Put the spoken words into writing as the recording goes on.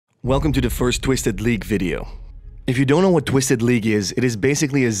Welcome to the first Twisted League video. If you don't know what Twisted League is, it is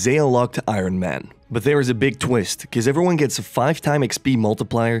basically a Zeah locked Iron Man. But there is a big twist, because everyone gets a 5-time XP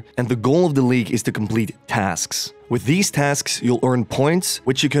multiplier, and the goal of the league is to complete tasks. With these tasks, you'll earn points,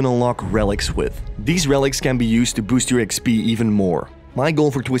 which you can unlock relics with. These relics can be used to boost your XP even more. My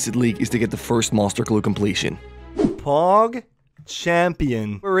goal for Twisted League is to get the first Master Clue completion. Pog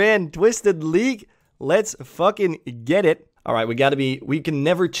champion. We're in Twisted League. Let's fucking get it. Alright, we can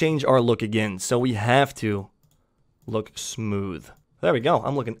never change our look again, so we have to look smooth. There we go.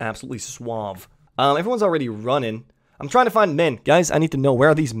 I'm looking absolutely suave. Everyone's already running. I'm trying to find men. Guys, I need to know, where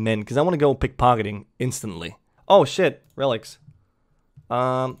are these men? Because I want to go pickpocketing instantly. Oh, shit. Relics.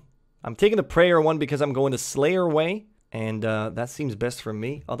 I'm taking the prayer one because I'm going to Slayer way. And that seems best for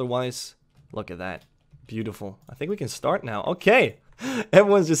me. Otherwise, look at that. Beautiful. I think we can start now. Okay.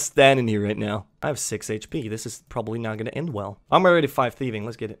 Everyone's just standing here right now. I have 6 HP. This is probably not going to end well. I'm already 5 thieving.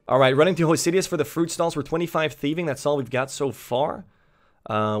 Let's get it. Alright, running to Hosidius for the fruit stalls. We're 25 thieving. That's all we've got so far.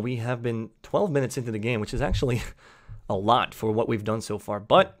 We have been 12 minutes into the game, which is actually a lot for what we've done so far.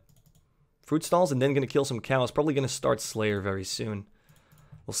 But fruit stalls and then going to kill some cows. Probably going to start Slayer very soon.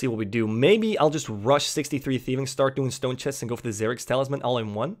 We'll see what we do. Maybe I'll just rush 63 thieving, start doing stone chests, and go for the Zerix talisman all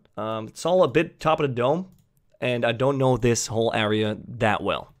in one. It's all a bit top of the dome. And I don't know this whole area that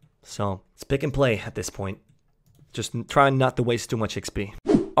well. So, it's pick and play at this point. Just trying not to waste too much XP.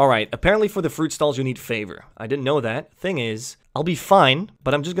 Alright, apparently for the fruit stalls you need favor. I didn't know that. Thing is, I'll be fine,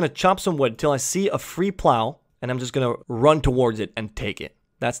 but I'm just gonna chop some wood till I see a free plow, and I'm just gonna run towards it and take it.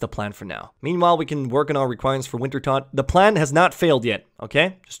 That's the plan for now. Meanwhile, we can work on our requirements for Winter Tot. The plan has not failed yet,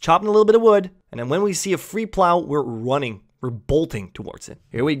 okay? Just chopping a little bit of wood, and then when we see a free plow, we're running. We're bolting towards it.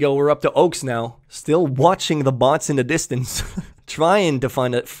 Here we go. We're up to Oaks now. Still watching the bots in the distance. Trying to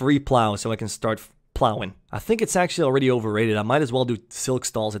find a free plow so I can start plowing. I think it's actually already overrated. I might as well do silk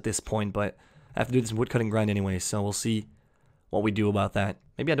stalls at this point, but I have to do this woodcutting grind anyway, so we'll see what we do about that.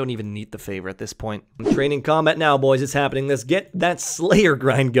 Maybe I don't even need the favor at this point. I'm training combat now, boys. It's happening. Let's get that Slayer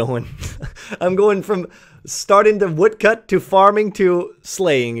grind going. I'm going from starting the woodcut to farming to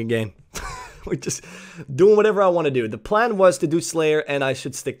slaying again. We're just doing whatever I want to do. The plan was to do Slayer, and I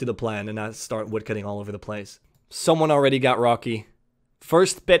should stick to the plan and not start woodcutting all over the place. Someone already got Rocky.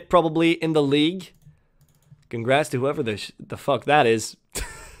 First bet probably in the league. Congrats to whoever the fuck that is.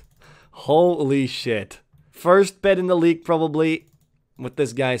 Holy shit. First bet in the league probably with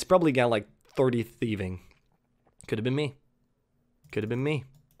this guy. He's probably got like 30 thieving. Could have been me. Could have been me.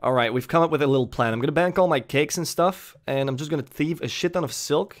 Alright, we've come up with a little plan. I'm going to bank all my cakes and stuff, and I'm just going to thieve a shit ton of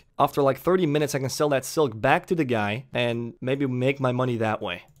silk. After like 30 minutes, I can sell that silk back to the guy, and maybe make my money that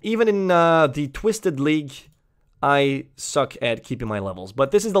way. Even in the Twisted League, I suck at keeping my levels.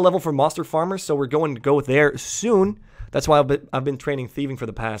 But this is the level for Monster Farmers, so we're going to go there soon. That's why I've been training thieving for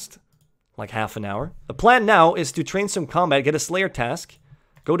the past, like, half an hour. The plan now is to train some combat, get a Slayer task,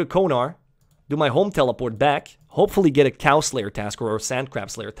 go to Konar, do my home teleport back, hopefully get a cow slayer task or a sand crab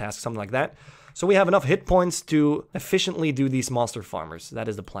slayer task, something like that. So we have enough hit points to efficiently do these monster farmers. That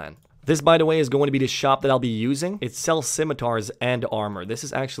is the plan. This, by the way, is going to be the shop that I'll be using. It sells scimitars and armor. This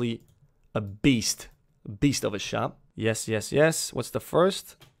is actually a beast. A beast of a shop. Yes, yes, yes. What's the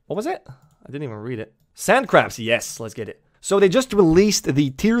first? What was it? I didn't even read it. Sand crabs. Yes, let's get it. So they just released the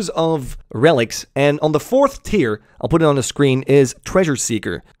tiers of relics, and on the 4th tier, I'll put it on the screen, is Treasure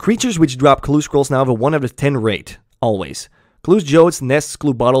Seeker. Creatures which drop clue scrolls now have a 1 out of 10 rate, always. Clues, geodes, nests,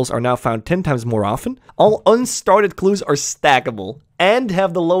 clue bottles are now found 10 times more often. All unstarted clues are stackable, and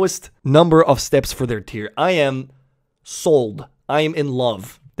have the lowest number of steps for their tier. I am sold. I am in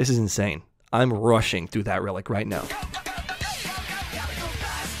love. This is insane. I'm rushing through that relic right now.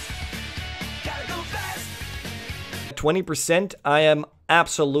 20%, I am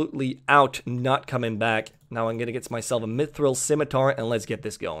absolutely out, not coming back. Now I'm gonna get myself a mithril scimitar, and let's get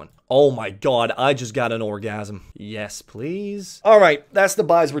this going. Oh my god, I just got an orgasm. Yes, please. Alright, that's the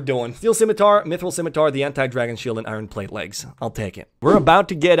buys we're doing. Steel scimitar, mithril scimitar, the anti-dragon shield, and iron plate legs. I'll take it. We're about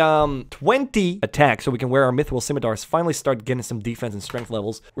to get 20 attacks, so we can wear our mithril scimitars, finally start getting some defense and strength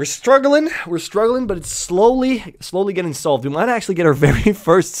levels. We're struggling, but it's slowly getting solved. We might actually get our very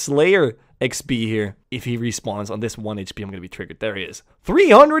first Slayer XP here. If he respawns on this 1 HP, I'm gonna be triggered. There he is.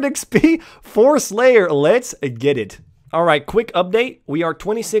 300 XP for Slayer. Let's get it. Alright, quick update. We are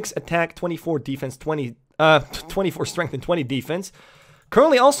 26 attack, 24 defense, 24 strength, and 20 defense.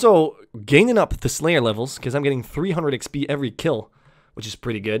 Currently also gaining up the Slayer levels, because I'm getting 300 XP every kill, which is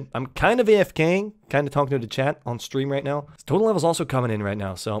pretty good. I'm kind of AFKing, kind of talking to the chat on stream right now. Total level's also coming in right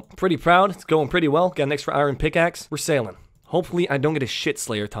now, so pretty proud. It's going pretty well. Got an extra iron pickaxe. We're sailing. Hopefully, I don't get a shit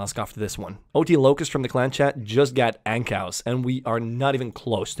Slayer task after this one. OT Locust from the clan chat just got Ankaus, and we are not even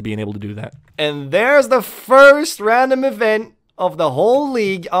close to being able to do that. And there's the first random event of the whole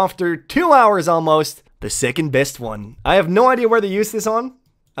league after 2 hours almost. The second best one. I have no idea where to use this on,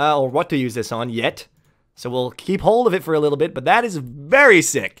 or what to use this on yet. So we'll keep hold of it for a little bit, but that is very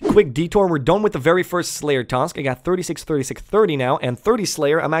sick. Quick detour, we're done with the very first Slayer task. I got 36, 36, 30 now, and 30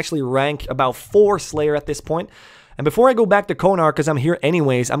 Slayer. I'm actually rank about 4 Slayer at this point. And before I go back to Konar, because I'm here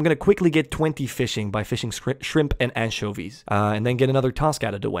anyways, I'm going to quickly get 20 fishing by fishing shrimp and anchovies. And then get another task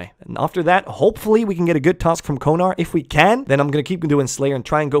out of the way. And after that, hopefully we can get a good task from Konar. If we can, then I'm going to keep doing Slayer and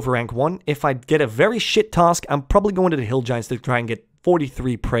try and go for rank 1. If I get a very shit task, I'm probably going to the Hill Giants to try and get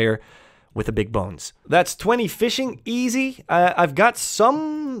 43 prayer with the big bones. That's 20 fishing, easy. I've got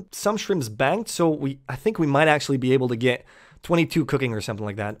some shrimps banked, so I think we might actually be able to get 22 cooking or something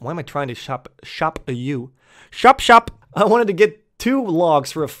like that. Why am I trying to shop a U? Shop! I wanted to get 2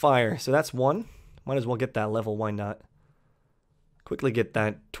 logs for a fire, so that's 1. Might as well get that level, why not? Quickly get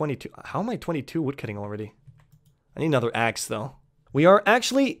that 22. How am I 22 woodcutting already? I need another axe, though. We are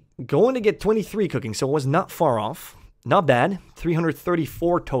actually going to get 23 cooking, so it was not far off. Not bad.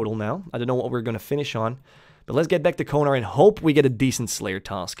 334 total now. I don't know what we're going to finish on. But let's get back to Konar and hope we get a decent Slayer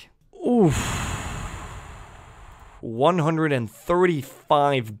task. Oof.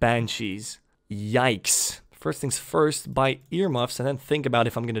 135 Banshees. Yikes. First things first, buy earmuffs and then think about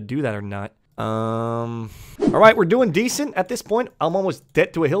if I'm going to do that or not. Alright, we're doing decent at this point. I'm almost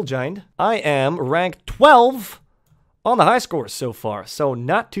dead to a Hill Giant. I am ranked 12 on the high scores so far, so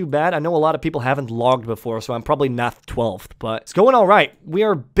not too bad. I know a lot of people haven't logged before, so I'm probably not 12th, but it's going all right. We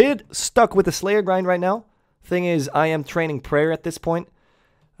are a bit stuck with the Slayer grind right now. Thing is, I am training prayer at this point,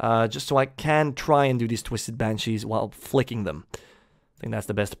 just so I can try and do these Twisted Banshees while flicking them. I think that's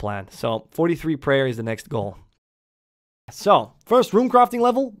the best plan. So, 43 prayer is the next goal. So, first room crafting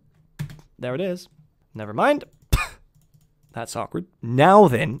level. There it is. Never mind. That's awkward. Now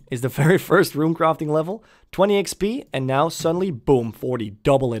then, is the very first room crafting level. 20 XP, and now suddenly, boom, 40.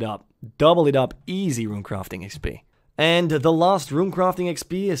 Double it up. Double it up. Easy room crafting XP. And the last room crafting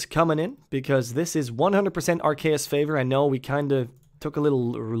XP is coming in, because this is 100% Arceus favor. I know we kind of took a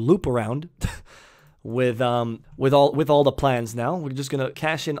little loop around with all the plans now. We're just gonna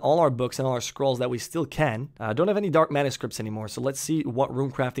cash in all our books and all our scrolls that we still can. Don't have any dark manuscripts anymore, so let's see what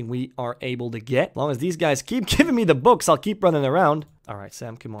room crafting we are able to get. As long as these guys keep giving me the books, I'll keep running around. All right,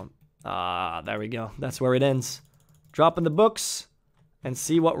 Sam, come on. There we go. That's where it ends. Drop in the books and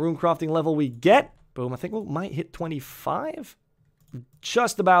see what room crafting level we get. Boom. I think we might hit 25.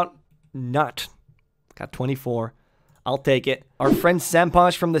 Just about not. Got 24. I'll take it. Our friend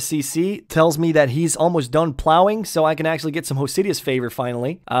Sampash from the CC tells me that he's almost done plowing, so I can actually get some Hosidius favor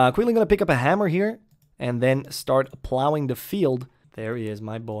finally. Quickly gonna pick up a hammer here, and then start plowing the field. There he is,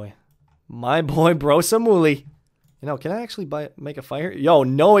 my boy. My boy, Bro Samuli. You know, can I actually make a fire? Yo,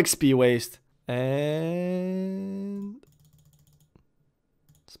 no XP waste. And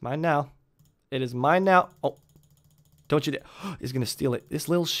it's mine now. It is mine now. Oh, don't you dare. He's gonna steal it. This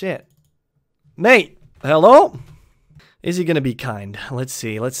little shit. Mate, hello? Is he gonna be kind? Let's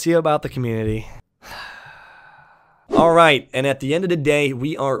see. Let's see about the community. Alright, and at the end of the day,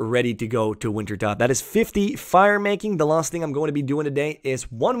 we are ready to go to Wintertod. That is 50 fire making. The last thing I'm going to be doing today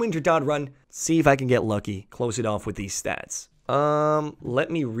is one Wintertod run. See if I can get lucky. Close it off with these stats. Let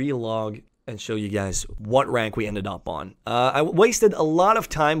me relog and show you guys what rank we ended up on. I wasted a lot of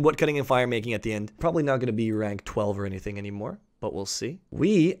time woodcutting and fire making at the end. Probably not going to be rank 12 or anything anymore, but we'll see.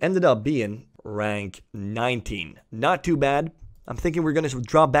 We ended up being rank 19. Not too bad. I'm thinking we're going to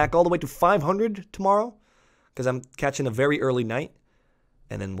drop back all the way to 500 tomorrow, because I'm catching a very early night,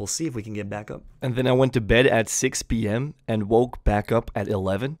 and then we'll see if we can get back up. And then I went to bed at 6 p.m. and woke back up at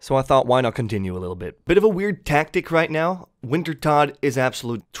 11, so I thought, why not continue a little bit? Bit of a weird tactic right now. Wintertod is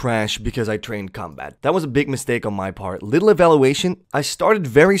absolute trash because I trained combat. That was a big mistake on my part. Little evaluation, I started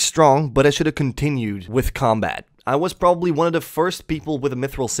very strong, but I should have continued with combat. I was probably one of the first people with a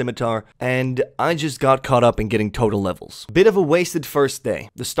mithril scimitar, and I just got caught up in getting total levels. Bit of a wasted first day.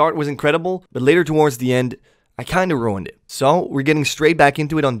 The start was incredible, but later towards the end, I kind of ruined it. So, we're getting straight back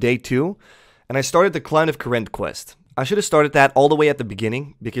into it on day 2, and I started the Client of Corrent quest. I should have started that all the way at the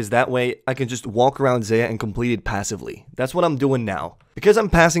beginning, because that way I can just walk around Zeah and complete it passively. That's what I'm doing now. Because I'm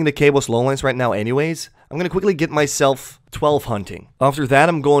passing the Cabos Lowlands right now anyways, I'm going to quickly get myself 12 hunting. After that,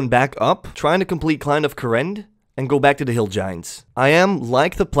 I'm going back up, trying to complete Client of Corrent, and go back to the Hill Giants. I am,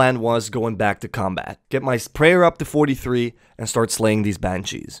 like the plan was, going back to combat. Get my prayer up to 43 and start slaying these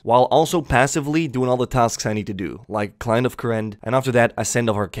Banshees, while also passively doing all the tasks I need to do, like Client of Corrent, and after that, Ascend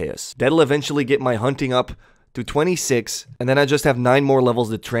of Arceus. That'll eventually get my hunting up to 26, and then I just have 9 more levels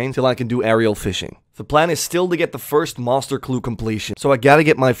to train till I can do aerial fishing. The plan is still to get the first monster clue completion, so I gotta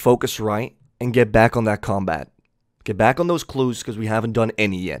get my focus right and get back on that combat. Get back on those clues because we haven't done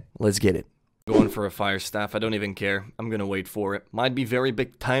any yet. Let's get it. Going for a fire staff, I don't even care. I'm gonna wait for it. Might be very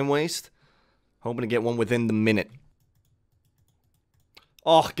big time waste. Hoping to get one within the minute.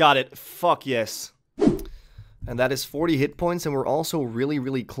 Oh, got it. Fuck yes. And that is 40 hit points, and we're also really,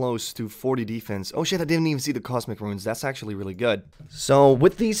 really close to 40 defense. Oh shit, I didn't even see the Cosmic Runes. That's actually really good. So,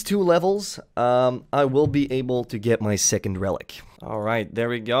 with these 2 levels, I will be able to get my second relic. Alright, there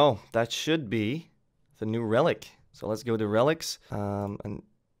we go. That should be the new relic. So let's go to relics. And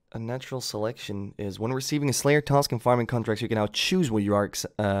a natural selection is when receiving a Slayer task and farming contracts, you can now choose what you are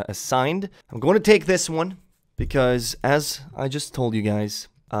assigned. I'm going to take this one, because as I just told you guys,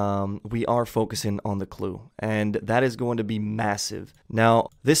 we are focusing on the clue, and that is going to be massive. Now,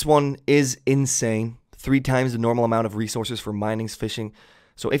 this one is insane. 3 times the normal amount of resources for mining, fishing.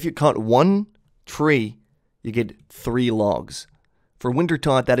 So if you cut 1 tree, you get 3 logs. For Winter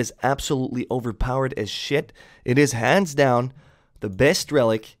Taunt, that is absolutely overpowered as shit. It is hands down the best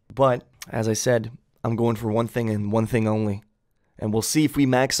relic, but as I said, I'm going for one thing and one thing only. And we'll see if we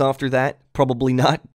max after that. Probably not,